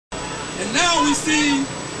And now we see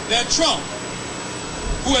that Trump,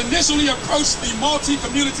 who initially approached the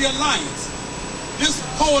Multi-Community Alliance, this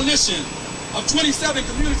coalition of 27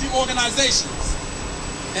 community organizations,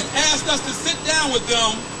 and asked us to sit down with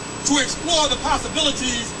them to explore the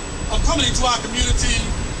possibilities of coming into our community,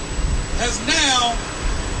 has now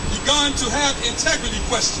begun to have integrity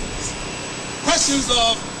questions. Questions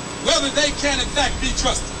of whether they can in fact be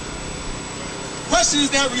trusted.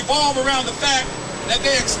 Questions that revolve around the fact that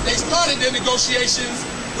they started their negotiations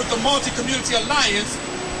with the Multi-Community Alliance,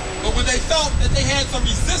 but when they felt that they had some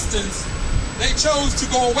resistance, they chose to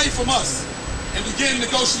go away from us and begin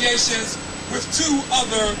negotiations with two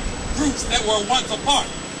other groups that were once a part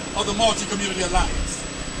of the Multi-Community Alliance.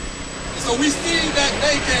 And so we see that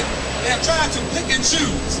they have tried to pick and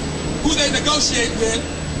choose who they negotiate with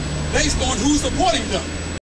based on who's supporting them.